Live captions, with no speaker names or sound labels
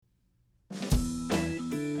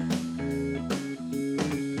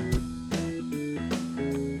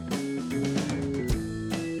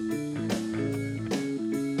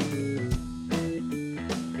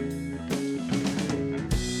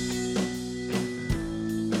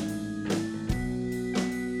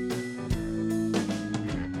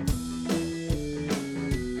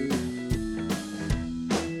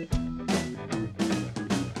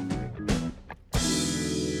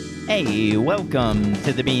Hey, welcome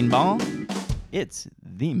to the Beanball. It's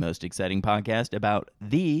the most exciting podcast about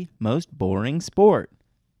the most boring sport.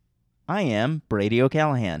 I am Brady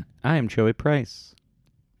O'Callahan. I am Joey Price.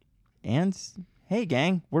 And hey,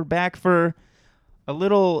 gang, we're back for a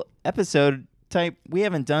little episode type we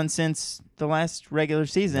haven't done since the last regular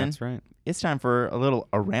season. That's right. It's time for a little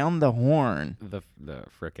Around the Horn.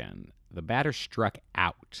 The batter struck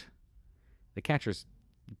out. The catcher's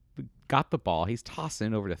got the ball. He's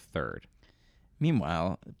tossing over to third.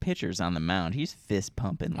 Meanwhile, the pitcher's on the mound. He's fist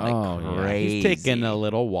pumping like crazy. Yeah. He's taking a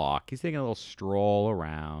little walk. He's taking a little stroll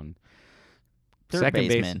around. Third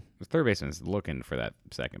baseman. Third baseman's looking for that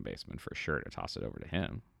second baseman for sure to toss it over to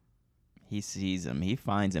him. He sees him. He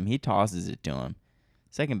finds him. He tosses it to him.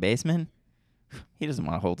 Second baseman, he doesn't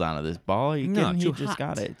want to hold on to this ball. He just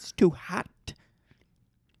got it. It's too hot.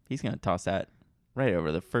 He's going to toss that right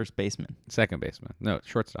over the first baseman. Second baseman. No,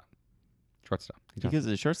 shortstop. Because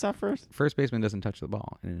the shortstop first? First baseman doesn't touch the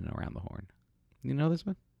ball in and around the horn. You know this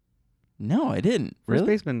one? No, I didn't. First Really?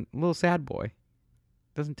 baseman, little sad boy,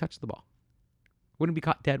 doesn't touch the ball. Wouldn't be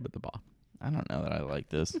caught dead with the ball. I don't know that I like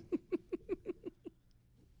this.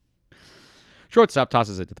 Shortstop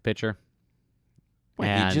tosses it to the pitcher. Wait,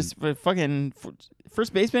 and he just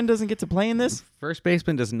first baseman doesn't get to play in this? First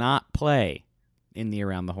baseman does not play in the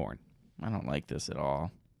around the horn. I don't like this at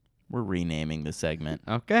all. We're renaming the segment.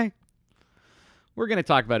 Okay. We're going to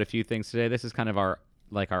talk about a few things today. This is kind of our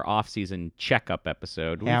off-season checkup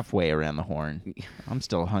episode. Halfway around the horn. I'm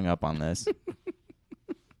still hung up on this.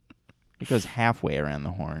 It goes halfway around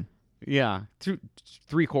the horn. Yeah,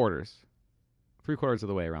 three quarters. 3/4 of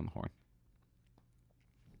the way around the horn.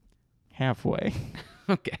 Halfway.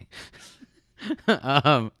 Okay.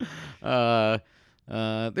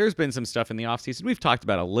 There's been some stuff in the offseason. We've talked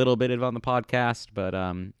about a little bit of it on the podcast, but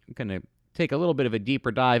I'm going to take a little bit of a deeper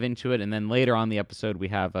dive into it, and then later on the episode we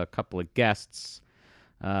have a couple of guests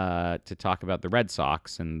to talk about the Red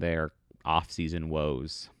Sox and their off-season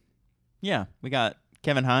woes. Yeah, we got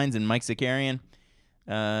Kevin Hines and Mike Zakarian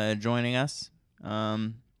joining us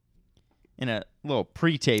in a little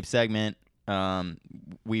pre-tape segment.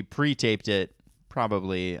 We pre-taped it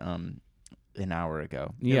probably an hour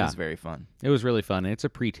ago. It was very fun. It was really fun. It's a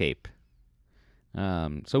pre-tape.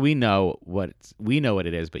 So we know what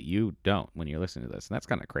it is, but you don't when you're listening to this, and that's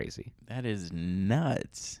kind of crazy. That is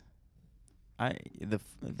nuts.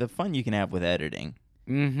 The fun you can have with editing.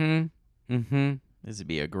 Mm-hmm. Mm-hmm. This would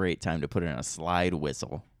be a great time to put in a slide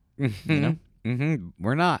whistle. Mm-hmm. You know? Mm-hmm.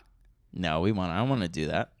 We're not. No, I don't want to do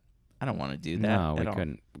that. I don't want to do that. No, we at all.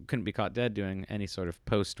 couldn't be caught dead doing any sort of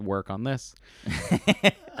post work on this.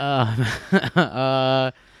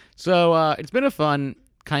 So it's been a fun,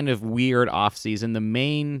 kind of weird off-season. The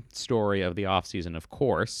main story of the off-season, of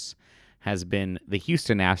course, has been the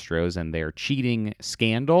Houston Astros and their cheating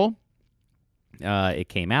scandal. It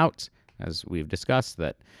came out, as we've discussed,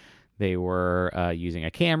 that they were using a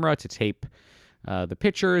camera to tape the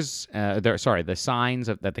pitchers, the signs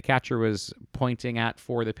that the catcher was pointing at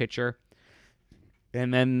for the pitcher.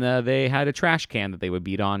 And then they had a trash can that they would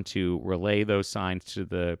beat on to relay those signs to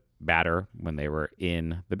the batter when they were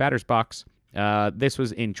in the batter's box. This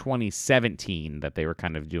was in 2017 that they were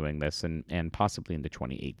kind of doing this, and possibly into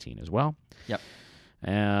 2018 as well. Yep.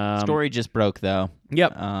 Story just broke, though.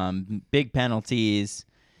 Yep. Big penalties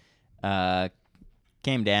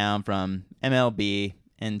came down from MLB.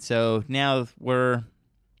 And so now we're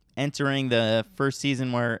entering the first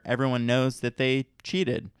season where everyone knows that they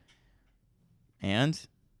cheated. And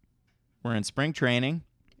we're in spring training.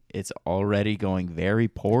 It's already going very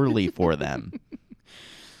poorly for them.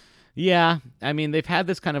 Yeah. I mean, they've had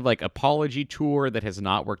this kind of like apology tour that has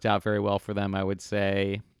not worked out very well for them, I would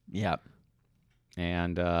say. Yep.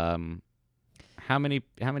 And how many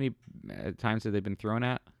times have they been thrown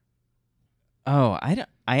at? Oh, I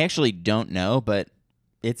actually don't know, but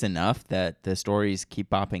it's enough that the stories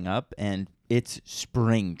keep popping up, and it's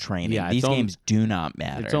spring training. Yeah, these games do not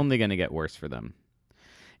matter. It's only going to get worse for them.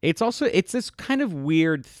 It's this kind of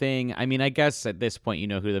weird thing. I mean, I guess at this point you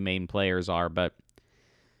know who the main players are, but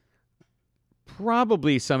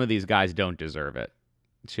probably some of these guys don't deserve it,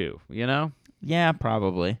 too, you know? Yeah,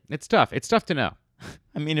 probably. It's tough. It's tough to know.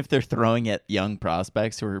 I mean, if they're throwing at young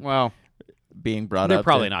prospects who are being brought up. They're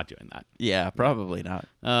probably not doing that. Yeah, probably not.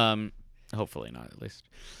 Hopefully not, at least.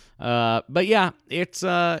 But yeah, it's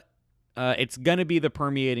going to be the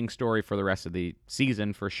permeating story for the rest of the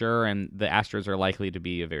season for sure, and the Astros are likely to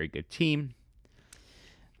be a very good team.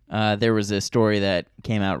 There was a story that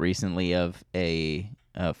came out recently of a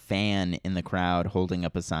fan in the crowd holding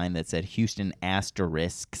up a sign that said Houston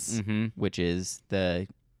Asterisks, which is the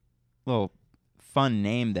little fun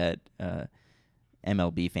name that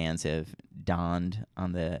MLB fans have donned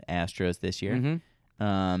on the Astros this year.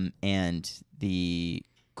 Mm-hmm. And the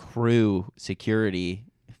crew security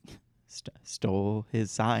stole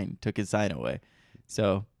his sign, took his sign away.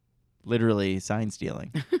 So, literally sign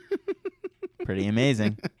stealing. Pretty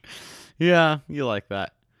amazing. Yeah, you like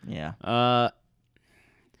that. Yeah.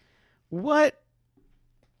 What?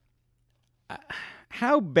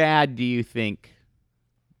 How bad do you think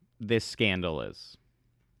this scandal is?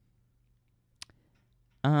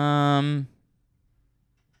 I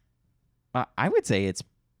would say it's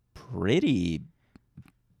pretty.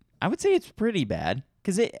 I would say it's pretty bad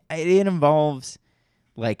because it involves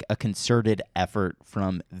like a concerted effort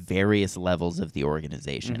from various levels of the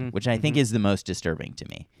organization, which I think is the most disturbing to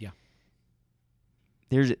me. Yeah.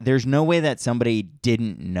 There's no way that somebody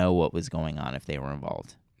didn't know what was going on if they were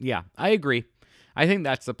involved. Yeah, I agree. I think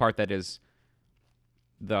that's the part that is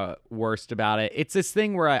the worst about it. It's this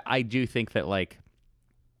thing where I do think that, like,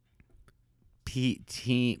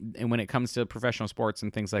 and when it comes to professional sports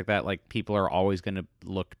and things like that, like, people are always going to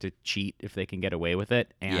look to cheat if they can get away with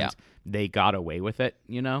it, and they got away with it,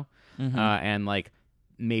 you know? And, like,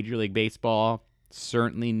 Major League Baseball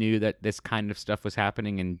certainly knew that this kind of stuff was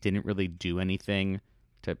happening and didn't really do anything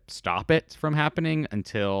to stop it from happening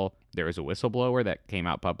until there was a whistleblower that came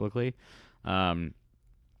out publicly.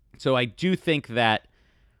 So I do think that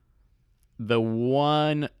the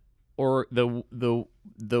one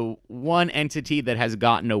entity that has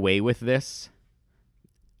gotten away with this,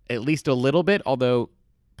 at least a little bit, although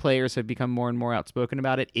players have become more and more outspoken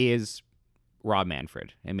about it, is Rob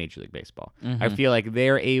Manfred in Major League Baseball. I feel like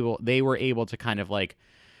they were able to kind of like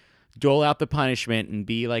dole out the punishment and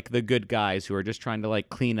be like the good guys who are just trying to like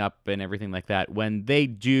clean up and everything like that, when they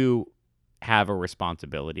do have a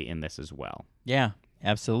responsibility in this as well. Yeah,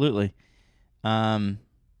 absolutely. Yeah,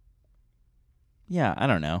 I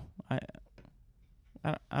don't know. I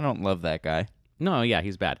don't love that guy. No, yeah,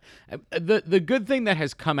 he's bad. The good thing that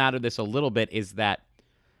has come out of this a little bit is that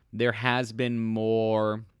there has been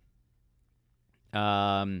more.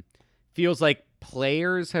 Feels like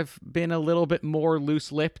players have been a little bit more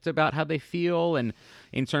loose-lipped about how they feel, and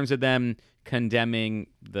in terms of them condemning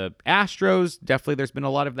the Astros, definitely there's been a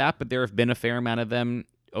lot of that, but there have been a fair amount of them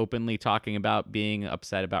openly talking about being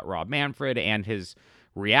upset about Rob Manfred and his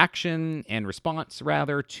reaction and response,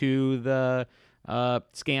 rather, to the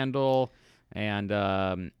scandal. And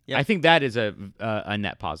I think that is a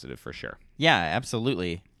net positive for sure. Yeah,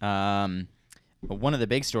 absolutely. One of the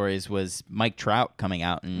big stories was Mike Trout coming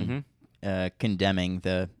out and condemning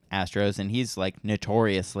the Astros, and he's like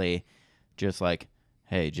notoriously just like,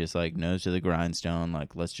 hey, just like nose to the grindstone,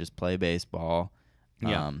 like let's just play baseball.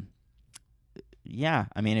 Yeah,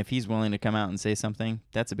 I mean, if he's willing to come out and say something,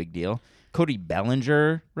 that's a big deal. Cody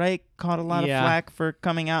Bellinger, right, caught a lot of flack for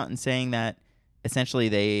coming out and saying that essentially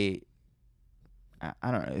they,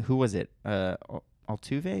 I don't know, who was it?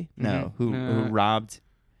 Altuve? No, who robbed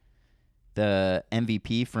the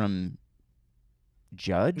MVP from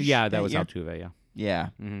Judge? Yeah, that was Altuve, yeah. Yeah.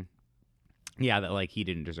 Yeah, that like he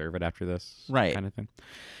didn't deserve it after this kind of thing.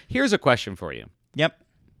 Here's a question for you. Yep.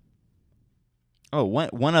 Oh,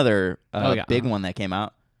 one other big one that came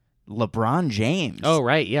out. LeBron James. Oh,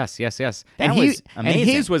 right. Yes. That and was amazing. And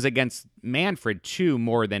his was against Manfred, too,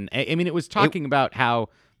 more than... I mean, it was talking about how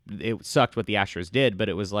it sucked what the Astros did, but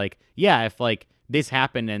it was like, yeah, if like this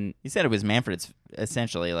happened and... He said it was Manfred's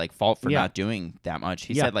essentially like fault for not doing that much.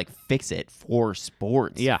 He said like fix it for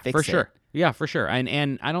sports. Yeah, fix for it. sure. Yeah, for sure.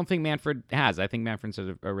 And I don't think Manfred has. I think Manfred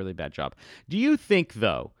did a really bad job. Do you think,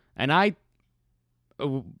 though, and I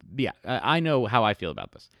know how I feel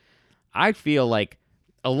about this. I feel like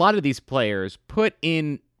a lot of these players put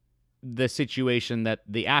in the situation that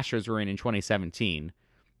the Astros were in 2017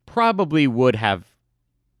 probably would have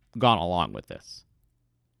gone along with this.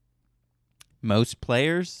 Most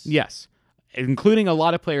players? Yes, including a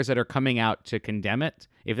lot of players that are coming out to condemn it.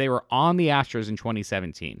 If they were on the Astros in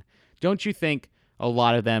 2017, don't you think a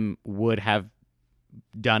lot of them would have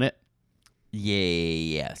done it?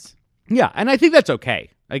 Yes. Yeah, and I think that's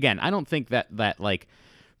okay. Again, I don't think that like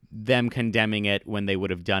them condemning it when they would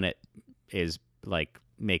have done it is like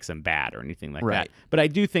makes them bad or anything like that. But I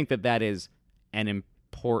do think that is an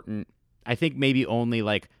important. I think maybe only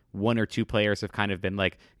like one or two players have kind of been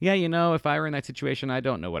like, yeah, you know, if I were in that situation, I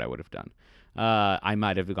don't know what I would have done. I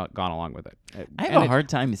might have gone along with it. I have a hard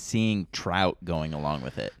time seeing Trout going along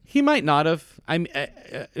with it. He might not have.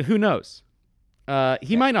 Who knows?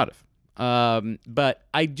 He might not have. But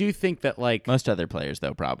I do think that like most other players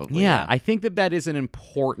though probably. Yeah, I think that is an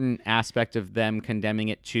important aspect of them condemning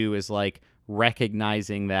it too, is like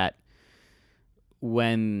recognizing that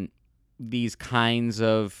when these kinds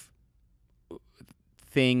of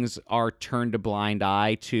things are turned a blind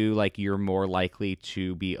eye to, like you're more likely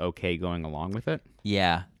to be okay going along with it.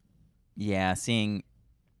 Yeah. Yeah, seeing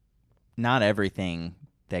not everything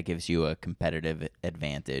that gives you a competitive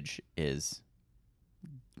advantage is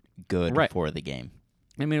good Right. for the game.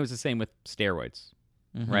 I mean, it was the same with steroids,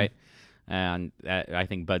 Mm-hmm. right? And I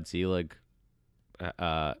think Bud Selig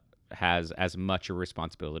has as much a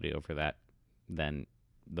responsibility over that than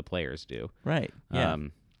the players do. Right. Yeah.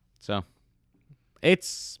 So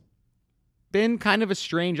it's been kind of a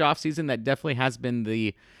strange offseason that definitely has been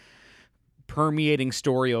the permeating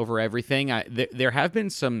story over everything. There have been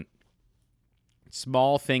some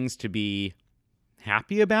small things to be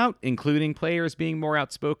happy about, including players being more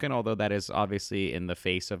outspoken, although that is obviously in the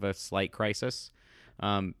face of a slight crisis.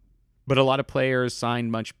 But a lot of players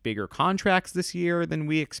signed much bigger contracts this year than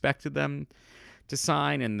we expected them to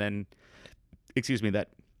sign, and then, that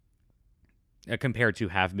compared to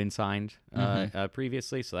have been signed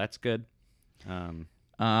previously, so that's good.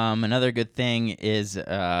 Another good thing is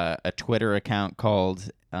a Twitter account called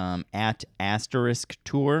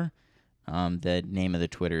 @*Tour. The name of the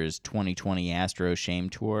Twitter is 2020 Astro Shame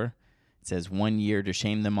Tour. It says 1 year to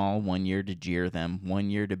shame them all, 1 year to jeer them,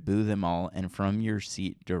 1 year to boo them all, and from your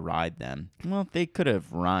seat deride them. Well, they could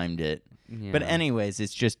have rhymed it. Yeah. But anyways,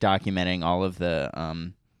 it's just documenting all of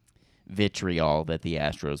the vitriol that the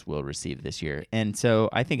Astros will receive this year. And so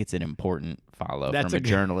I think it's an important follow from a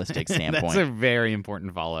journalistic standpoint. That's a very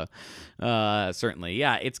important follow. Certainly.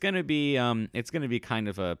 Yeah, it's going to be kind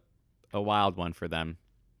of a wild one for them.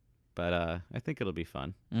 But I think it'll be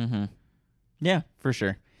fun. Mm-hmm. Yeah, for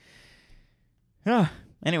sure.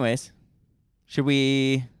 Anyways, should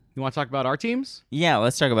we... You want to talk about our teams? Yeah,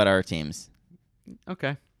 let's talk about our teams.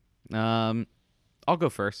 Okay. I'll go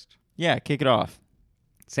first. Yeah, kick it off.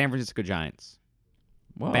 San Francisco Giants.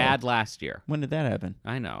 Whoa. Bad last year. When did that happen?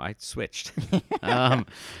 I know. I switched.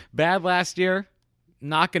 Bad last year.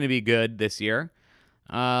 Not going to be good this year.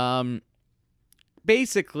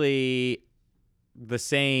 Basically, the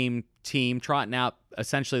same team, trotting out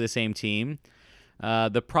essentially the same team.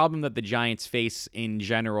 The problem that the Giants face in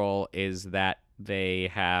general is that they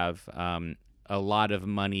have a lot of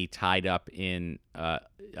money tied up in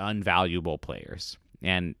unvaluable players.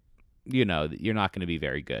 And, you're not going to be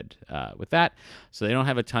very good with that. So they don't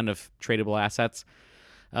have a ton of tradable assets.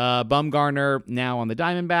 Bumgarner now on the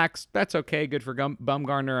Diamondbacks. That's okay. Good for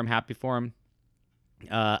Bumgarner. I'm happy for him.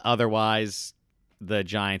 Otherwise, the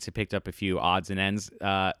Giants have picked up a few odds and ends.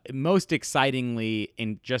 Most excitingly,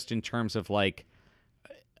 in terms of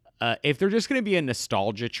if they're just going to be a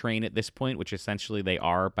nostalgia train at this point, which essentially they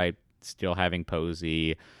are by still having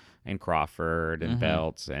Posey and Crawford and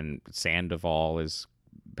Belts, and Sandoval is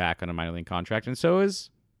back on a minor league contract, and so is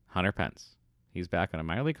Hunter Pence. He's back on a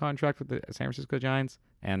minor league contract with the San Francisco Giants,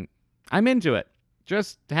 and I'm into it.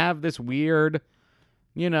 Just have this weird,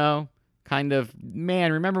 kind of,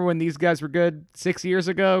 man, remember when these guys were good 6 years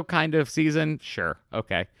ago kind of season? Sure.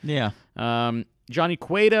 Okay. Yeah. Johnny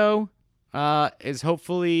Cueto is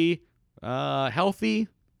hopefully healthy.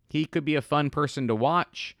 He could be a fun person to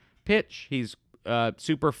watch pitch. He's a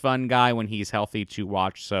super fun guy when he's healthy to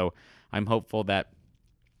watch, so I'm hopeful that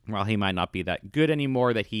while he might not be that good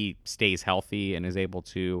anymore, that he stays healthy and is able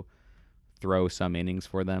to throw some innings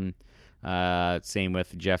for them. Same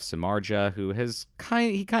with Jeff Samardzija, who has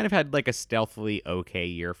kind of had like a stealthily okay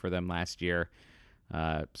year for them last year.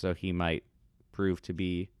 So he might prove to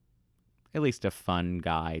be at least a fun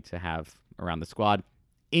guy to have around the squad.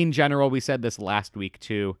 In general, we said this last week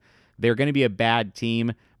too. They're going to be a bad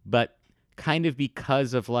team, but kind of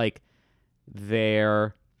because of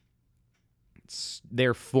their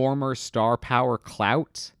former star power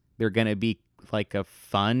clout, they're going to be like a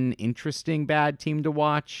fun, interesting bad team to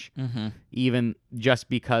watch. Even just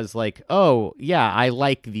because oh yeah, I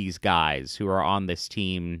like these guys who are on this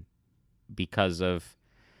team because of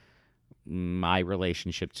my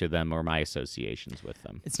relationship to them or my associations with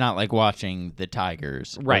them. It's not like watching the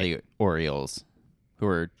Tigers or the Orioles, who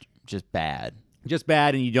are just bad. Just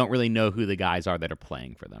bad, and you don't really know who the guys are that are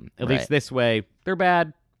playing for them. At least this way, they're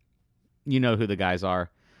bad. You know who the guys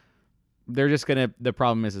are. They're just the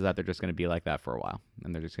problem is that they're just gonna be like that for a while,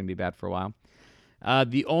 and they're just gonna be bad for a while.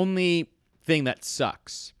 The only thing that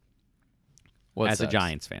sucks a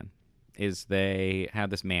Giants fan is they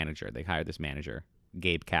have this manager. They hired this manager,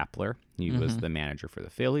 Gabe Kapler. He was the manager for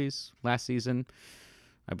the Phillies last season,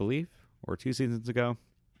 I believe, or 2 seasons ago.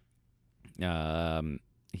 Nobody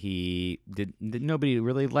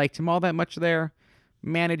really liked him all that much there.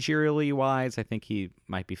 Managerially wise, I think he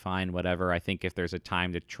might be fine, whatever. I think if there's a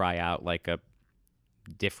time to try out like a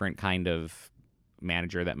different kind of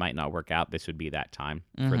manager that might not work out, this would be that time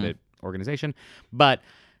for the organization. But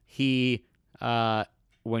he,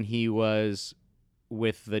 when he was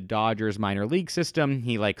with the Dodgers minor league system,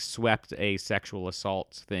 he like swept a sexual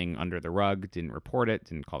assault thing under the rug, didn't report it,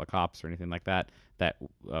 didn't call the cops or anything like that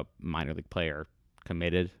a minor league player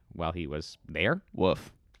committed while he was there.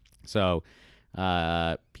 Woof. So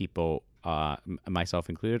people, myself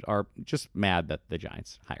included, are just mad that the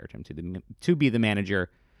Giants hired him to be the manager,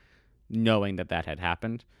 knowing that had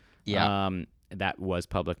happened. Yeah. That was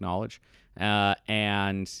public knowledge.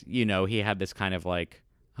 And, he had this kind of like,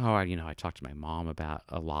 I talked to my mom about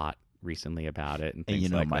a lot recently about it. And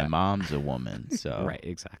things like my that. mom's a woman, so. Right,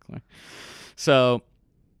 exactly. So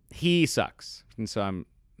he sucks. And so I'm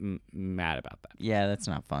mad about that. Yeah, that's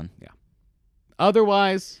not fun. Yeah.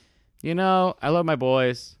 Otherwise, I love my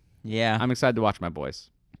boys. Yeah. I'm excited to watch my boys.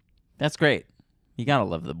 That's great. You gotta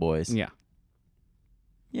love the boys. Yeah.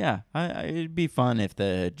 Yeah, it'd be fun if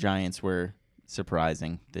the Giants were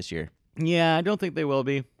surprising this year. Yeah, I don't think they will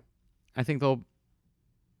be. I think they'll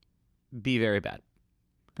be very bad.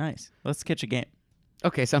 Nice. Let's catch a game.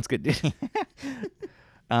 Okay, sounds good, dude.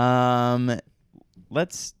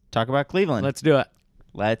 Let's talk about Cleveland. Let's do it.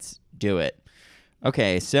 Let's do it.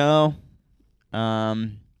 Okay, so the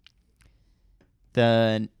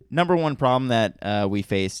number one problem that we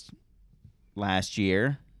faced last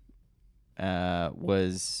year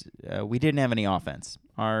was we didn't have any offense.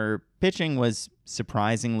 Our pitching was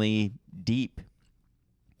surprisingly deep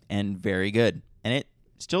and very good. And it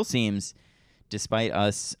still seems, despite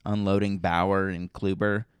us unloading Bauer and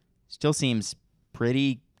Kluber, still seems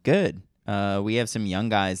pretty good. We have some young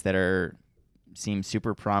guys that seem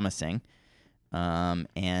super promising.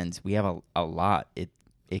 And we have a lot.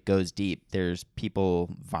 It goes deep. There's people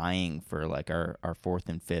vying for like our fourth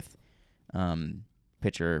and fifth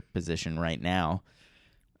pitcher position right now.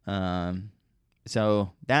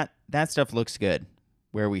 So that stuff looks good.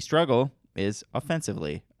 Where we struggle is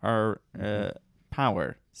offensively. Our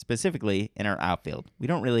power, specifically in our outfield. We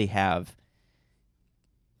don't really have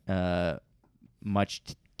much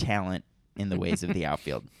talent in the ways of the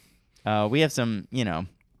outfield. We have some,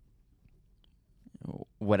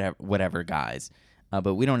 whatever guys,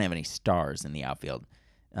 but we don't have any stars in the outfield.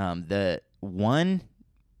 The one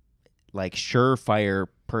like surefire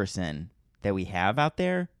person that we have out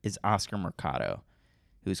there is Oscar Mercado,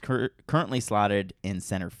 who's currently slotted in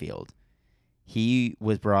center field. He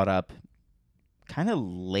was brought up kind of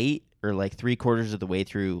late or like 3/4 of the way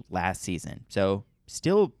through last season. So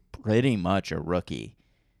still pretty much a rookie.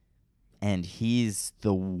 And he's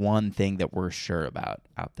the one thing that we're sure about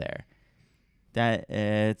out there. That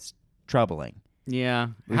it's troubling. Yeah.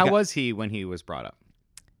 How was he when he was brought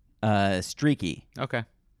up? Streaky. Okay.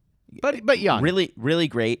 But young. Really, really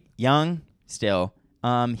great. Young still.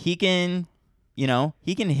 He can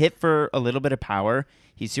hit for a little bit of power.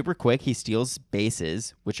 He's super quick. He steals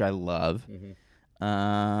bases, which I love.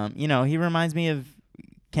 Mm-hmm. He reminds me of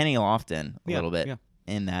Kenny Lofton a little bit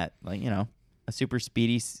in that, like, a super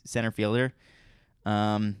speedy center fielder.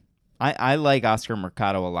 I like Oscar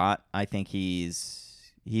Mercado a lot. I think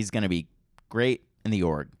he's going to be great in the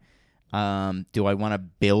org. Do I want to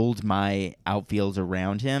build my outfields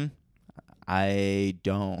around him? I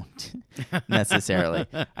don't necessarily.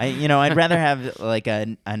 I'd rather have like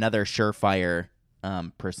another surefire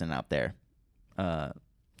person out there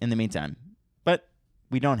in the meantime. But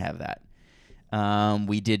we don't have that.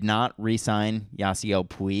 We did not re-sign Yasiel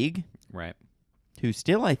Puig. Right. Who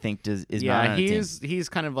still, I think, is not on a team. He's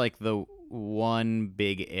kind of like the one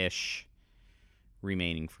big-ish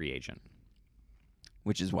remaining free agent.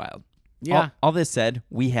 Which is wild. Yeah. All this said,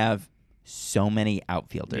 we have so many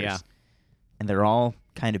outfielders. Yeah. And they're all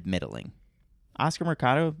kind of middling. Oscar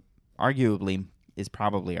Mercado, arguably, is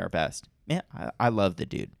probably our best. Yeah, I love the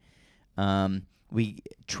dude. We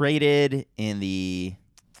traded in the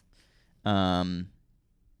Kluber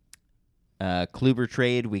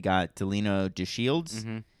trade. We got Delino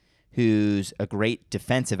DeShields, who's a great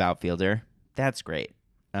defensive outfielder. That's great.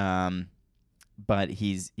 But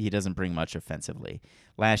he doesn't bring much offensively.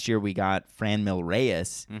 Last year we got Franmil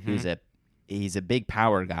Reyes, who's he's a big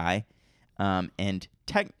power guy, and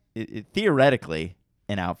theoretically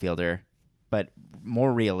an outfielder, but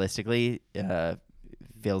more realistically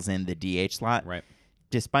fills in the DH slot. Right.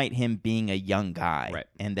 Despite him being a young guy, right.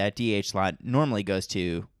 And that DH slot normally goes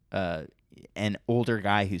to an older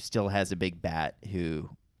guy who still has a big bat who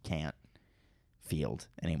can't field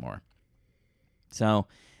anymore. So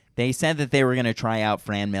they said that they were going to try out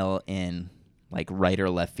Franmil in like right or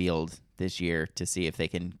left field this year to see if they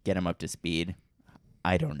can get him up to speed.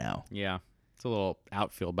 I don't know. Yeah. It's a little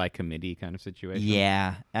outfield by committee kind of situation.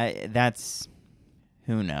 Yeah. That's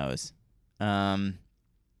who knows.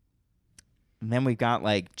 And then we've got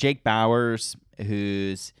like Jake Bowers,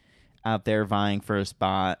 who's out there vying for a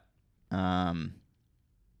spot, and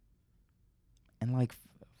like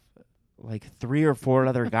 3 or 4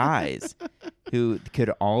 other guys who could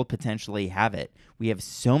all potentially have it. We have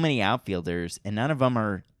so many outfielders, and none of them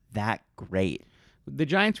are that great. The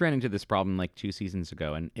Giants ran into this problem like 2 seasons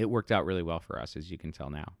ago, and it worked out really well for us, as you can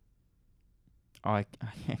tell now. Oh, I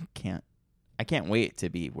can't wait to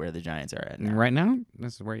be where the Giants are at now. Right now,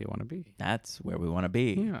 this is where you want to be. That's where we want to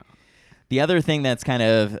be. Yeah. The other thing that's kind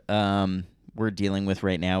of we're dealing with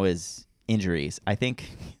right now is injuries. I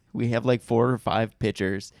think we have like 4 or 5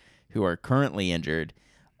 pitchers who are currently injured,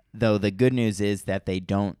 though the good news is that they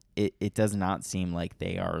don't. It does not seem like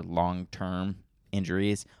they are long-term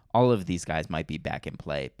injuries. All of these guys might be back in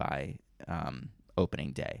play by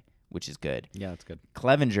opening day, which is good. Yeah, that's good.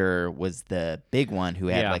 Clevenger was the big one who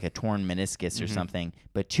had like a torn meniscus or something,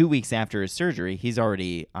 but 2 weeks after his surgery, he's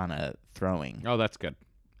already on a throwing. Oh, that's good.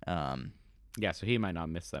 Yeah, so he might not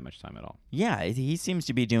miss that much time at all. Yeah, he seems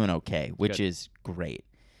to be doing okay, which Good. is great.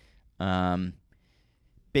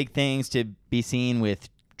 Big things to be seen with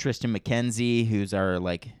Tristan McKenzie,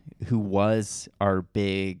 who was our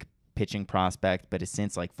big pitching prospect, but has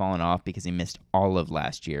since fallen off because he missed all of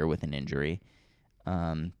last year with an injury.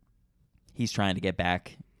 He's trying to get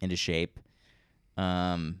back into shape.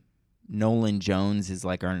 Nolan Jones is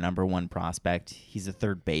our number 1 prospect. He's a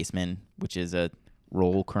third baseman, which is a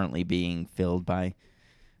role currently being filled by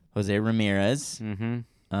Jose Ramirez.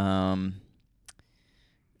 Mm-hmm.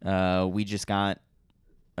 We just got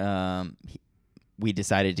we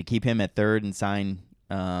decided to keep him at third and sign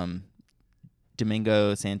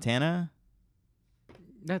Domingo Santana.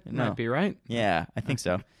 That might be right. Yeah, I think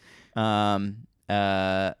so.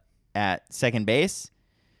 At second base,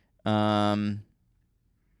 no,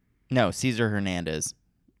 Cesar Hernandez.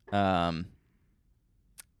 At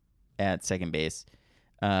second base,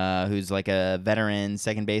 who's like a veteran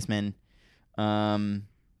second baseman. And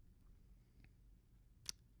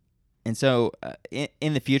so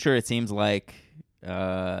in the future, it seems like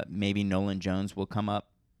maybe Nolan Jones will come up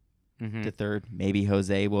to third. Maybe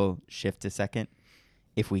Jose will shift to second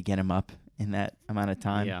if we get him up in that amount of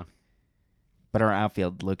time. Yeah. But our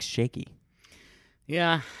outfield looks shaky.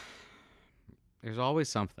 Yeah. There's always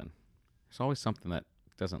something. There's always something that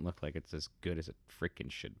doesn't look like it's as good as it freaking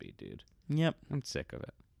should be, dude. Yep. I'm sick of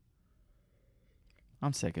it.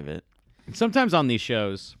 I'm sick of it. Sometimes on these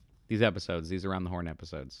shows, these episodes, these Around the Horn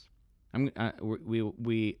episodes,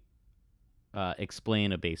 we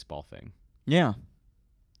explain a baseball thing. Yeah.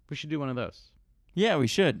 We should do one of those. Yeah, we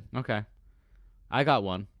should. Okay. I got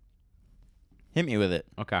one. Hit me with it.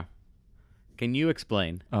 Okay. Can you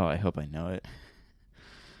explain? Oh, I hope I know it.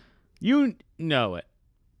 You know it.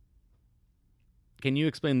 Can you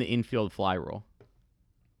explain the infield fly rule?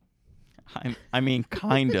 I mean,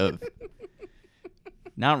 kind of.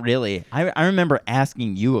 Not really. I remember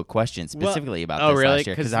asking you a question specifically about this last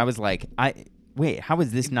year because I was like, wait, how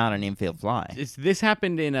is this not an infield fly? This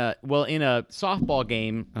happened in a softball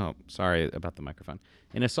game. Oh, sorry about the microphone.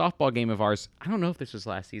 In a softball game of ours, I don't know if this was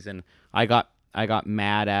last season. I got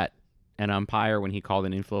mad at an umpire when he called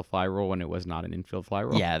an infield fly rule when it was not an infield fly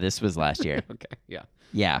rule. Yeah, this was last year. Okay, yeah.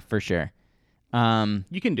 Yeah, for sure.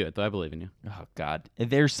 You can do it, though. I believe in you. Oh, God.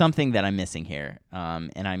 There's something that I'm missing here,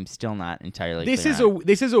 and I'm still not entirely This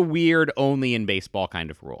is a weird only in baseball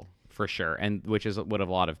kind of rule, for sure, and which is what a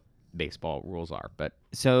lot of baseball rules are. But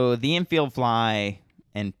so the infield fly,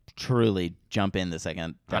 and truly jump in the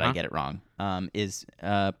second that I get it wrong, is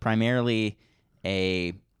primarily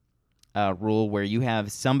a rule where you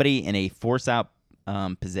have somebody in a force-out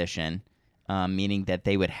position, meaning that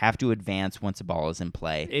they would have to advance once a ball is in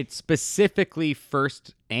play. It's specifically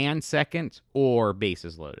first and second or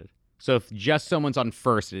bases loaded. So if just someone's on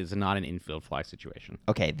first, it is not an infield fly situation.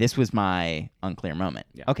 Okay, this was my unclear moment.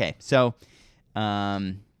 Yeah. Okay, so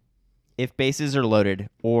if bases are loaded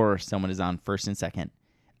or someone is on first and second,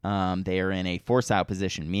 they are in a force-out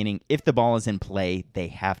position, meaning if the ball is in play, they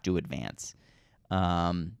have to advance.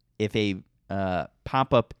 If a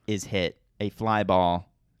pop-up is hit, a fly ball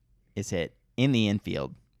is hit in the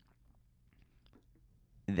infield,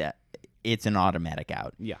 that it's an automatic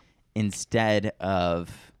out. Yeah. Instead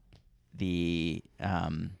of the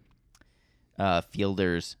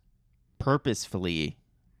fielders purposefully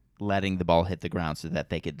letting the ball hit the ground so that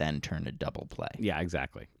they could then turn a double play. Yeah,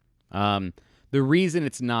 exactly. The reason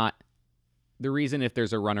if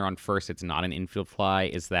there's a runner on first, it's not an infield fly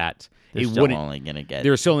is that they're still only going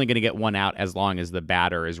to get one out as long as the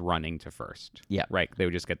batter is running to first. Yeah. Right. They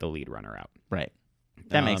would just get the lead runner out. Right.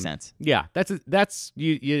 That makes sense. Yeah, that's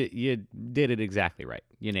you did it exactly right.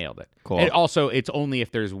 You nailed it. Cool. And also, it's only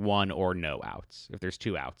if there's one or no outs. If there's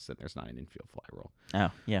 2 outs, then there's not an infield fly rule.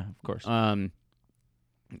 Oh, yeah, of course.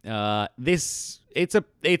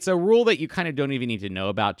 It's a rule that you kind of don't even need to know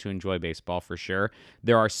about to enjoy baseball for sure.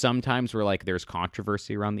 There are some times where like there's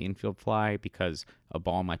controversy around the infield fly because a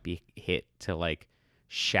ball might be hit to like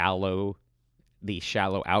the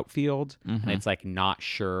shallow outfield, and it's like not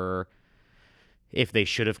sure if they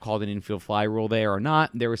should have called an infield fly rule there or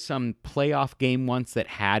not. There was some playoff game once that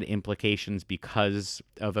had implications because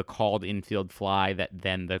of a called infield fly that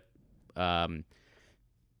then the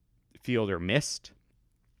fielder missed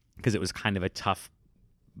because it was kind of a tough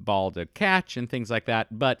ball to catch and things like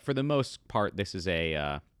that. But for the most part, this is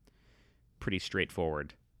a pretty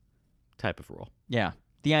straightforward type of rule. Yeah.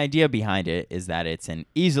 The idea behind it is that it's an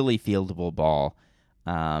easily fieldable ball,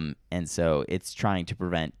 and so it's trying to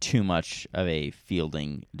prevent too much of a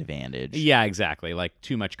fielding advantage. Yeah, exactly. Like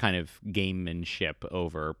too much kind of gamemanship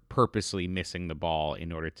over purposely missing the ball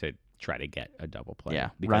in order to try to get a double play. Yeah,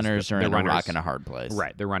 Because runners are in a rock and a hard place.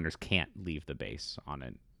 Right, the runners can't leave the base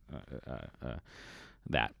on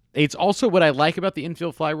that. It's also what I like about the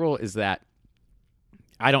infield fly rule is that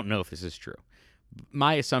I don't know if this is true.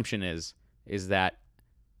 My assumption is that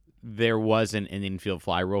there wasn't an infield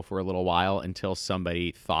fly rule for a little while until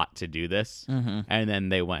somebody thought to do this, and then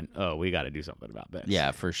they went, "Oh, we got to do something about this."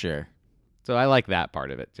 Yeah, for sure. So I like that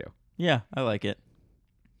part of it too. Yeah, I like it.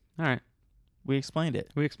 All right, We explained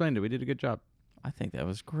it. we explained it. We did a good job. I think that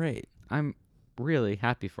was great. I'm really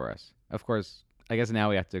happy for us. Of course, I guess now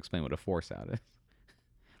we have to explain what a force out is.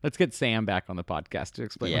 Let's get Sam back on the podcast to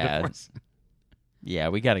explain what a force. Yeah,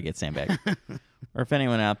 we got to get Sam back. Or if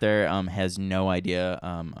anyone out there has no idea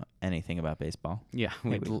anything about baseball, Yeah,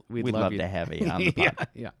 we'd we'd love you to have you on the pod.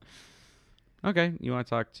 yeah. Okay, you want to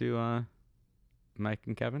talk to Mike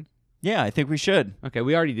and Kevin? Yeah, I think we should. Okay,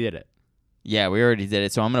 we already did it. Yeah, we already did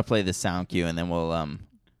it. So I'm gonna play the sound cue, and then we'll I'm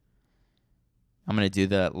gonna do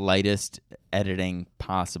the lightest editing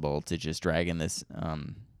possible to just drag in this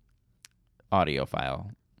audio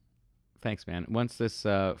file. Thanks, man. Once this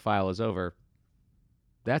file is over,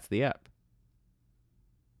 that's the app.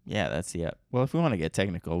 Yeah, that's the app. Well, if we want to get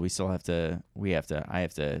technical, I have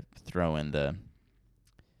to throw in the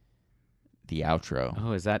outro.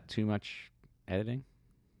 Oh, is that too much editing?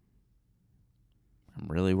 I'm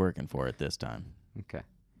really working for it this time. Okay.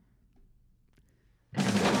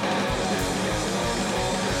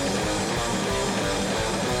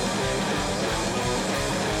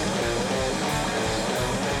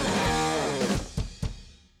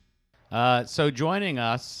 So joining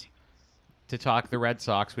us to talk the Red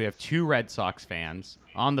Sox, we have 2 Red Sox fans.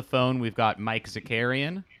 On the phone, we've got Mike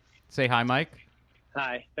Zakarian. Say hi, Mike.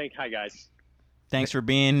 Hi. Hi, guys. Thanks for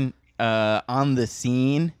being on the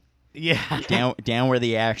scene. Yeah. down where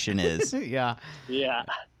the action is. Yeah. Yeah.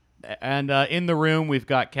 And in the room, we've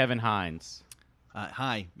got Kevin Hines.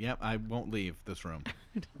 Hi. Yep, I won't leave this room.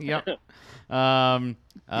 Yep.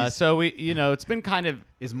 So we, it's been kind of.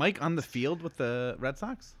 Is Mike on the field with the Red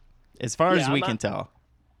Sox? As far as Yeah, we can tell.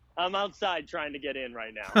 I'm outside trying to get in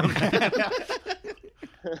right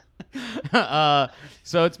now.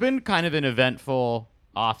 So it's been kind of an eventful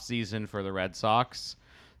off season for the Red Sox,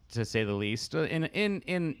 to say the least.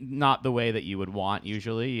 In not the way that you would want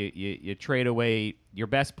usually. You trade away your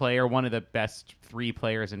best player, one of the best 3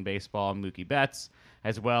 players in baseball, Mookie Betts,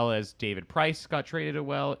 as well as David Price got traded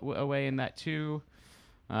away in that too.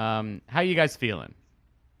 How you guys feeling?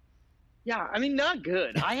 Yeah, I mean, not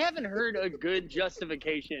good. I haven't heard a good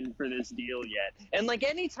justification for this deal yet. And,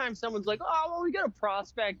 anytime someone's like, oh, well, we got a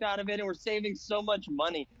prospect out of it and we're saving so much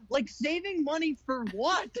money. Saving money for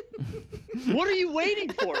what? What are you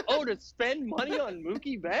waiting for? Oh, to spend money on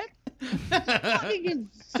Mookie Betts? That's fucking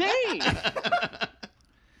insane.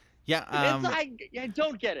 Yeah. I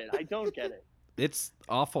don't get it. I don't get it. It's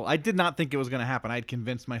awful. I did not think it was going to happen. I'd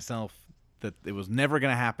convinced myself that it was never going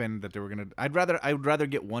to happen, that they were going to... I would rather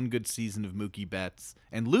get one good season of Mookie Betts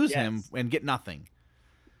and lose him and get nothing.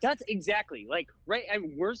 That's exactly right.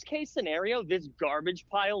 And worst case scenario, this garbage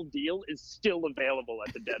pile deal is still available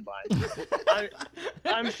at the deadline.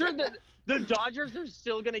 I'm sure that the Dodgers are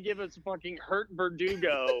still going to give us fucking hurt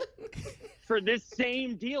Verdugo for this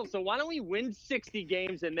same deal. So why don't we win 60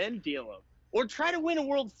 games and then deal him? Or try to win a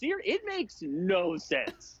World Series? It makes no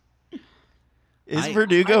sense. Is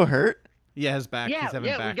Verdugo hurt? Yeah, his back. Yeah, He's having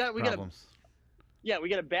back problems. We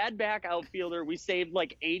got a bad back outfielder. We saved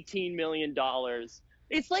 $18 million.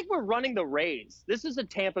 It's like we're running the Rays. This is a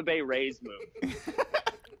Tampa Bay Rays move.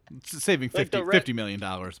 It's saving Like $50 million,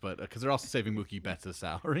 but because they're also saving Mookie Betts'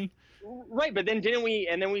 salary. Right, but then didn't we?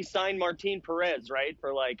 And then we signed Martin Perez, right,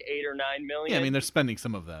 for like $8 or $9 million. Yeah, I mean they're spending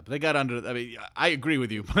some of that, but they got under. I mean, I agree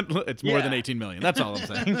with you, but it's more than $18 million. That's all I'm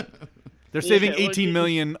saying. They're saving $18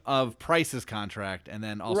 million of Price's contract, and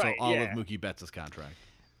then also all of Mookie Betts' contract.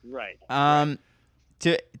 Right.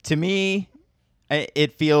 To me,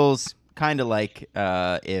 it feels kind of like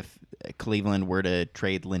if Cleveland were to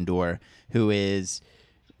trade Lindor, who is,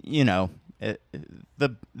 the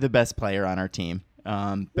best player on our team,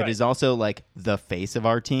 but is also like the face of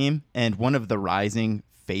our team and one of the rising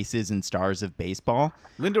faces and stars of baseball.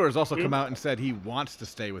 Lindor has also come out and said he wants to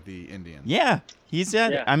stay with the Indians. Yeah, he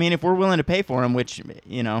said. Yeah. I mean, if we're willing to pay for him, which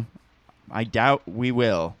I doubt we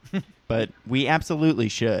will, but we absolutely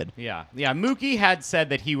should. Yeah. Mookie had said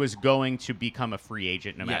that he was going to become a free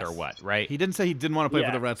agent no matter what, right? He didn't say he didn't want to play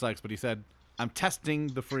for the Red Sox, but he said, "I'm testing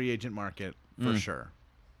the free agent market for sure."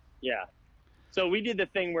 Yeah. So we did the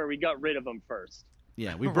thing where we got rid of him first.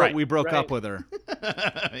 Yeah, we broke up with her.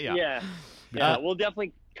 Yeah. We'll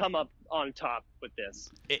definitely come up on top with this.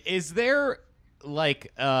 Is there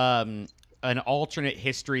like an alternate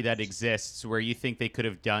history that exists where you think they could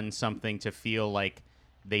have done something to feel like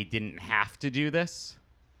they didn't have to do this?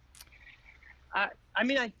 I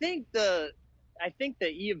mean, I think the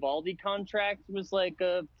Eovaldi contract was like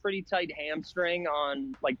a pretty tight hamstring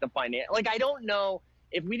on like the finance. Like, I don't know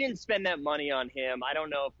if we didn't spend that money on him. I don't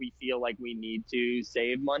know if we feel like we need to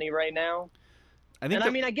save money right now. I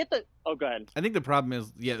get the. Oh, go ahead. I think the problem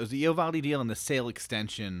is, it was the Eovaldi deal and the sale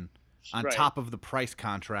extension on top of the Price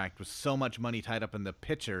contract was so much money tied up in the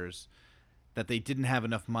pitchers that they didn't have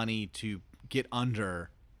enough money to get under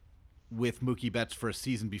with Mookie Betts for a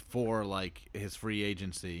season before like his free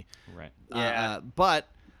agency. Right. Yeah. But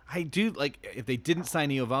I do if they didn't sign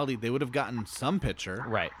Eovaldi, they would have gotten some pitcher.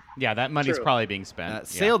 Right. Yeah, that money's probably being spent.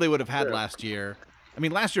 Sale they would have had last year. I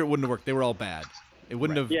mean, last year it wouldn't have worked. They were all bad. It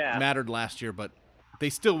wouldn't have mattered last year, but they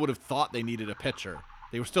still would have thought they needed a pitcher.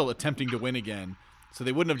 They were still attempting to win again, so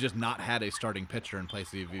they wouldn't have just not had a starting pitcher in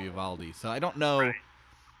place of Eovaldi. So I don't know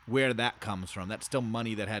where that comes from. That's still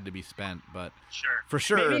money that had to be spent, but for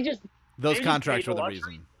sure, those contracts were the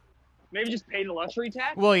reason. Maybe just pay the luxury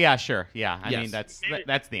tax? Well, yeah, sure. Yeah, I mean, that's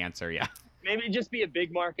the answer, yeah. Maybe just be a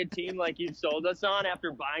big market team like you sold us on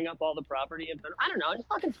after buying up all the property. And I don't know, just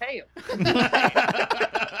fucking pay them.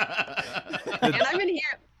 And I've been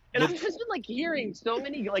here. And I've just been hearing so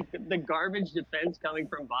many the garbage defense coming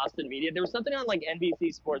from Boston media. There was something on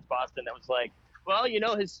NBC Sports Boston that was like, well,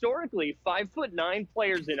 historically 5'9"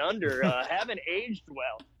 players and under haven't aged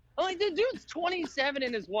well. I'm like, the dude's 27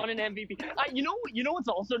 and has won an MVP. You know what's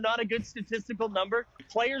also not a good statistical number?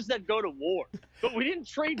 Players that go to war. But we didn't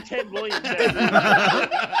trade Ted Williams.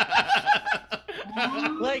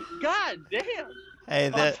 Like, god damn. Hey,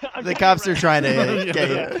 the cops are trying to get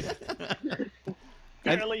you.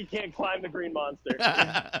 Apparently, you can't climb the green monster.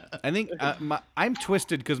 I think I'm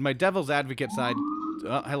twisted because my devil's advocate side.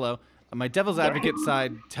 Hello. My devil's advocate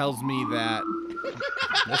side tells me that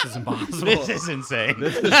this is impossible. This is insane.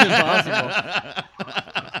 This is impossible.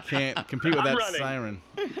 Can't compete with that siren.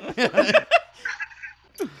 Give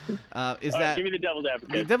me the devil's advocate.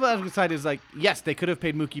 The devil's advocate side is yes, they could have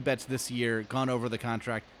paid Mookie Betts this year, gone over the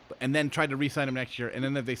contract, and then tried to re-sign him next year. And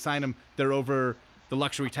then if they sign him, they're over the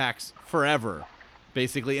luxury tax forever,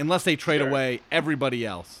 basically, unless they trade away everybody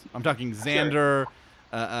else. I'm talking Xander,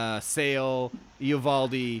 Sale,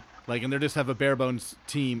 Eovaldi. And they just have a bare bones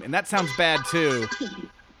team, and that sounds bad too.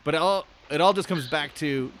 But it all just comes back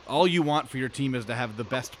to all you want for your team is to have the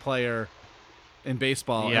best player in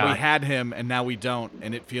baseball. Yeah. And we had him, and now we don't,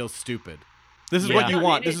 and it feels stupid. This is what you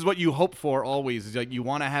want. This is what you hope for always. Is you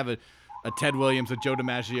want to have a Ted Williams, a Joe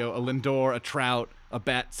DiMaggio, a Lindor, a Trout, a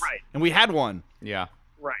Betts, and we had one. Yeah.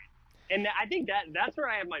 Right. And I think that's where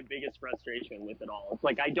I have my biggest frustration with it all. It's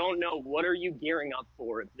like I don't know what are you gearing up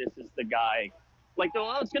for if this is the guy.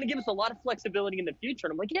 It's going to give us a lot of flexibility in the future.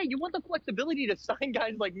 And I'm like, yeah, you want the flexibility to sign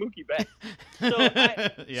guys like Mookie Betts. So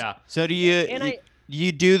So do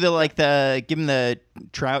you do the give him the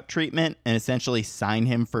Trout treatment and essentially sign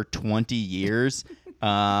him for 20 years,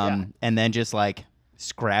 and then just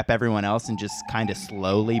scrap everyone else and just kind of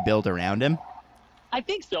slowly build around him? I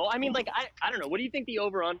think so. I mean, I don't know. What do you think the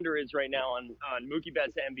over/under is right now on Mookie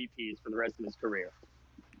Betts MVPs for the rest of his career?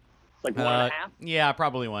 It's 1.5? Yeah,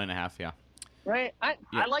 probably 1.5. Yeah. Right, I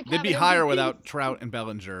like. They'd be higher without Trout and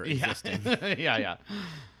Bellinger existing. Yeah.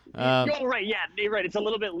 You're right. Yeah, you're right. It's a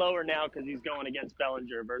little bit lower now because he's going against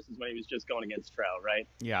Bellinger versus when he was just going against Trout, right?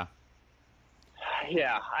 Yeah.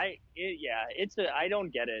 Yeah, I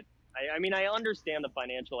don't get it. I mean, I understand the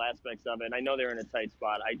financial aspects of it. I know they're in a tight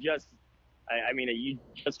spot. I mean, you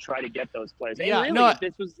just try to get those players. And Yeah, really, no,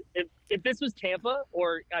 if this was Tampa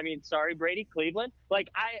or sorry, Brady, Cleveland, like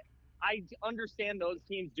I understand those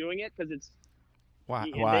teams doing it because it's Why?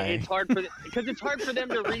 it's hard for them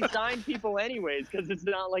to re-sign people anyways because it's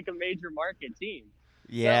not like a major market team.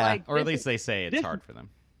 Yeah. like, or at least they say it's this- hard for them.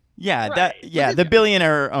 Yeah, Right. the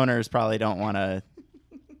billionaire owners probably don't want to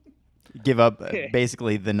give up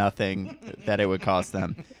basically the nothing that it would cost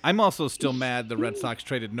them. I'm also still mad the Red Sox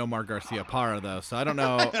traded Nomar Garcia-Parra, though, so I don't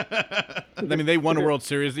know. I mean, they won a World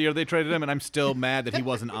Series the year they traded him, and I'm still mad that he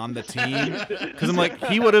wasn't on the team. Because I'm like,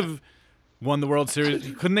 he would have won the World Series.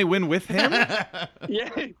 Couldn't they win with him? Yeah,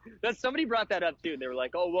 somebody brought that up too. They were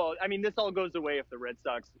like, "Oh well, I mean, this all goes away if the Red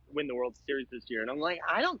Sox win the World Series this year." And I'm like,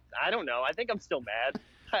 I don't know. I think I'm still mad.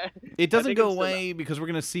 It doesn't think go I'm still away because we're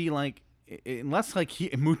gonna see like unless like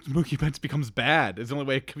Mookie Betts becomes bad, it's the only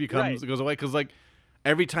way it Right. goes away. Because like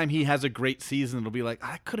every time he has a great season, it'll be like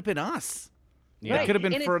that could have been us. Yeah. It could have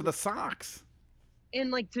been And for it's- the Sox. And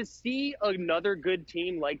like to see another good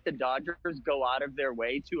team like the Dodgers go out of their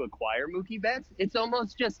way to acquire Mookie Betts, it's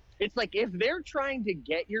almost it's like if they're trying to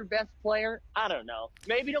get your best player, I don't know,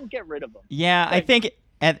 maybe don't get rid of them. Yeah, I think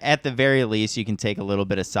at the very least you can take a little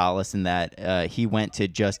bit of solace in that he went to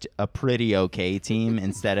just a pretty okay team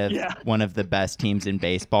instead of Yeah. one of the best teams in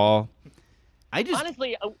baseball. I just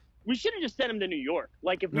Honestly, we should have just sent him to New York.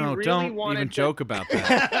 Like if we no, really don't wanted even to, joke about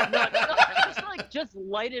that. just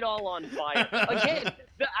light it all on fire. Again,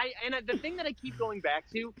 the thing that I keep going back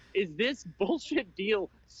to is this bullshit deal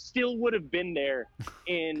still would have been there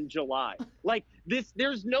in July. Like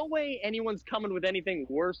there's no way anyone's coming with anything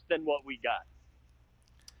worse than what we got.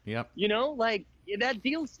 Yep. You know, like that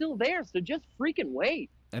deal's still there, so just freaking wait.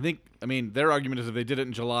 I mean, their argument is if they did it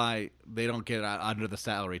in July, they don't get under the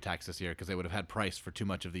salary tax this year because they would have had Price for too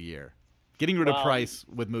much of the year. Getting rid of Price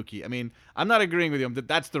with Mookie. I mean, I'm not agreeing with you.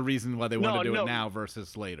 That's the reason why they want to do it now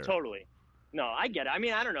versus later. Totally. No, I get it. I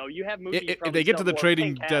mean, I don't know. You have Mookie. If they get to the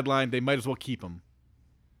trading deadline, they might as well keep him.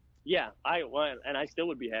 Yeah, I still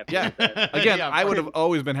would be happy. Yeah. With that. Again, Yeah, I would have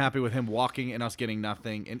always been happy with him walking and us getting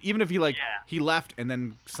nothing. And even if he left and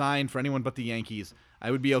then signed for anyone but the Yankees, I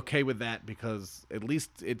would be okay with that because at least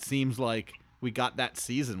it seems like we got that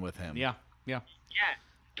season with him. Yeah. Yeah. Yeah.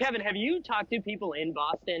 Kevin, have you talked to people in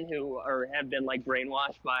Boston who have been like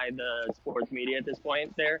brainwashed by the sports media at this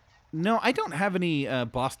point there? No, I don't have any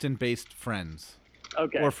Boston-based friends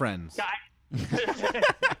Okay. or friends.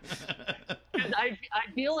 I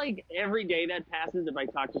feel like every day that passes, if I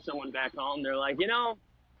talk to someone back home, they're like,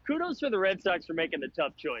 kudos for the Red Sox for making the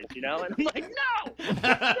tough choice, And I'm like,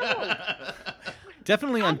 no.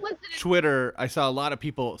 Definitely on listening. Twitter, I saw a lot of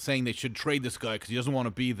people saying they should trade this guy because he doesn't want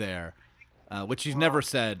to be there, which he's never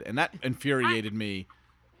said, and that infuriated me.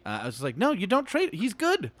 I was just like, no, you don't trade. He's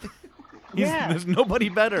good. There's nobody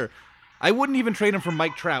better. I wouldn't even trade him for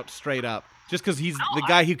Mike Trout straight up, just because he's the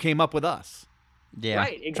guy who came up with us. Yeah.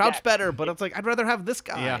 Right, exactly. Trout's better, but it's like I'd rather have this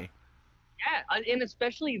guy. Yeah. Yeah, and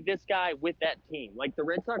especially this guy with that team. Like the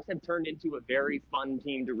Red Sox have turned into a very fun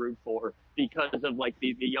team to root for because of like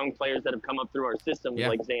the young players that have come up through our system, Yeah.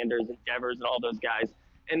 like Xanders and Devers and all those guys.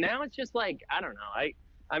 And now it's just like I don't know.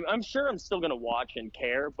 I'm sure I'm still gonna watch and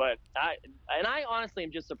care, but I honestly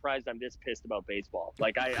am just surprised I'm this pissed about baseball.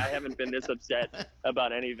 Like I haven't been this upset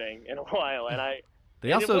about anything in a while, and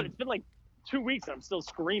it's been like 2 weeks and I'm still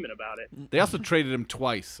screaming about it. They also traded him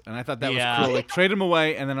twice, and I thought that Yeah. was cool. Like trade him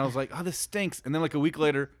away, and then I was like, oh, this stinks. And then like a week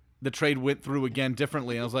later, the trade went through again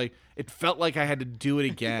differently. And I was like, it felt like I had to do it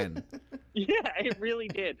again. Yeah, it really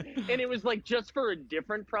did, and it was like just for a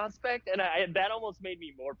different prospect, and that almost made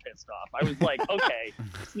me more pissed off. I was like, okay,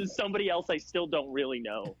 this is somebody else I still don't really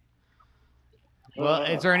know. Well,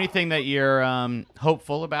 is there anything that you're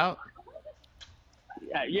hopeful about?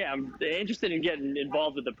 Yeah, I'm interested in getting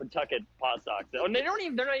involved with the Pawtucket Paw Sox. Oh, they're not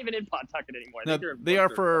even in Pawtucket anymore. I No, think they're in they are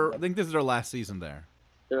Worcester. I think this is their last season there.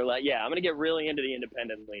 They're like, yeah, I'm gonna get really into the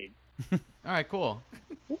independent league. All right, cool.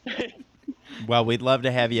 Well, we'd love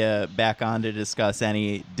to have you back on to discuss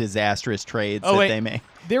any disastrous trades Oh, that wait. they make.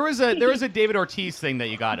 There was a David Ortiz thing that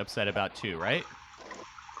you got upset about too, right?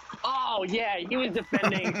 Oh yeah, he was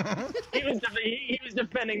defending. he was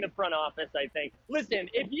defending the front office. I think. Listen,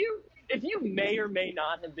 if you may or may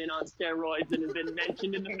not have been on steroids and have been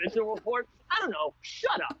mentioned in the Mitchell report, I don't know.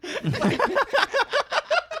 Shut up.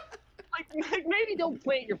 Like maybe don't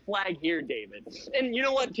plant your flag here, David. And you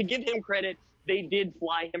know what? To give him credit, they did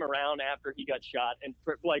fly him around after he got shot, and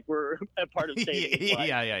were a part of saving his life.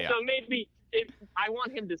 Yeah. So maybe I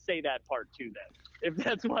want him to say that part too, then, if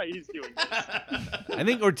that's why he's doing this. I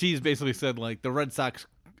think Ortiz basically said like the Red Sox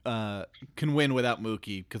can win without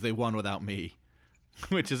Mookie because they won without me.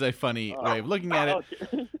 which is a funny way of looking at it.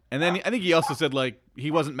 Okay. And then I think he also said, like,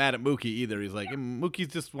 he wasn't mad at Mookie either. He's like, Mookie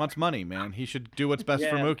just wants money, man. He should do what's best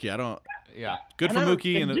for Yeah. Mookie. I don't. Yeah. Good And for I don't-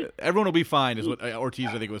 Mookie, and everyone will be fine, is what Ortiz,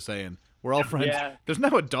 I think, was saying. We're all friends. Yeah. There's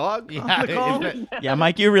now a dog Yeah, on the call. Yeah,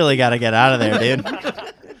 Mike, you really got to get out of there, dude.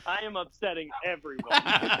 I am upsetting everyone.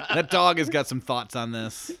 That dog has got some thoughts on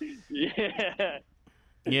this. Yeah.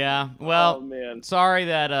 Yeah. Oh Well, man. sorry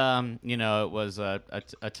that it was a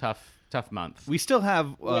tough month. We still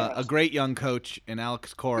have Yeah. a great young coach in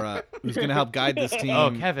Alex Cora who's going to help guide this team.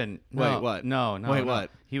 Oh, Kevin. No, Wait, what? No. Wait, no.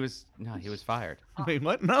 what? He was fired. Wait,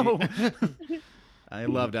 what? No. I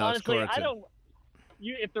loved Alex Honestly, Cora, I too. don't.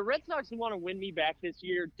 If the Red Sox want to win me back this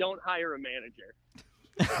year, don't hire a manager.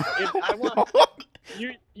 If I want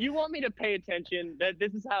you want me to pay attention. That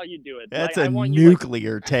this is how you do it. That's Like, a I want you,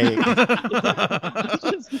 nuclear take.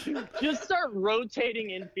 just start rotating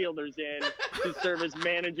infielders in to serve as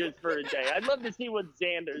managers for a day. I'd love to see what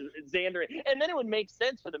Xander, and then it would make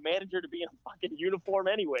sense for the manager to be in a fucking uniform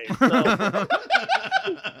anyway. So.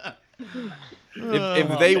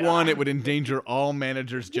 If they won, it would endanger all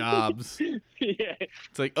managers' jobs. Yeah.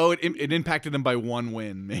 It's like, oh, it impacted them by 1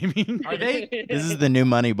 win, maybe. Are they This is the new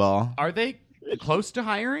Moneyball. Are they close to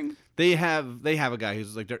hiring? They have a guy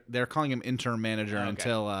who's like they're calling him interim manager Okay.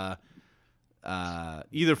 until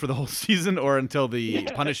either for the whole season or until the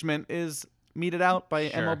punishment is meted out by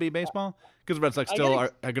Sure. MLB baseball, because the Red Sox I still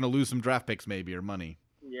get are going to lose some draft picks maybe or money.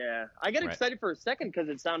 Yeah, I got Right. excited for a second because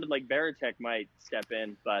it sounded like Baratek might step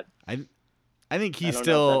in, but I think he's I don't know if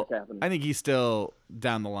still that's happening. I think he's still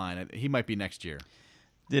down the line. He might be next year.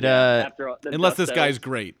 Did after all, the Unless dust this guy's settles.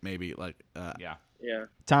 great, maybe like Yeah. Yeah.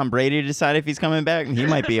 Tom Brady decide if he's coming back? He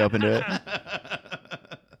might be open to it.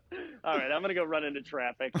 All right, I'm gonna go run into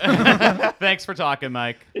traffic. Thanks for talking,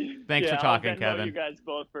 Mike. Thanks Yeah, for talking, I'll Venmo Kevin. you guys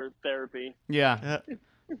both for therapy. Yeah. You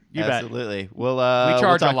bet. Absolutely. We'll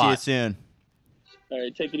charge a talk to you lot. soon. All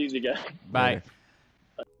right, take it easy, guys. Bye.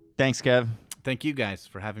 Thanks, Kev. Thank you guys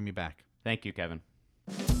for having me back. Thank you, Kevin.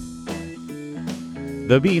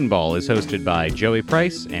 The Beanball is hosted by Joey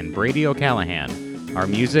Price and Brady O'Callahan. Our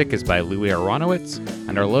music is by Louis Aronowitz,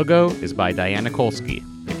 and our logo is by Diana Kolsky.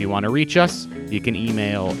 If you want to reach us, you can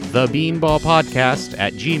email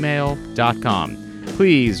thebeanballpodcast@gmail.com.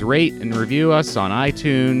 Please rate and review us on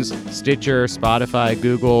iTunes, Stitcher, Spotify,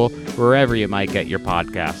 Google, wherever you might get your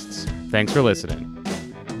podcasts. Thanks for listening.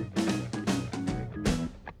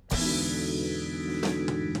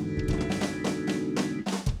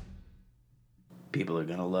 People are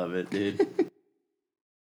going to love it, dude.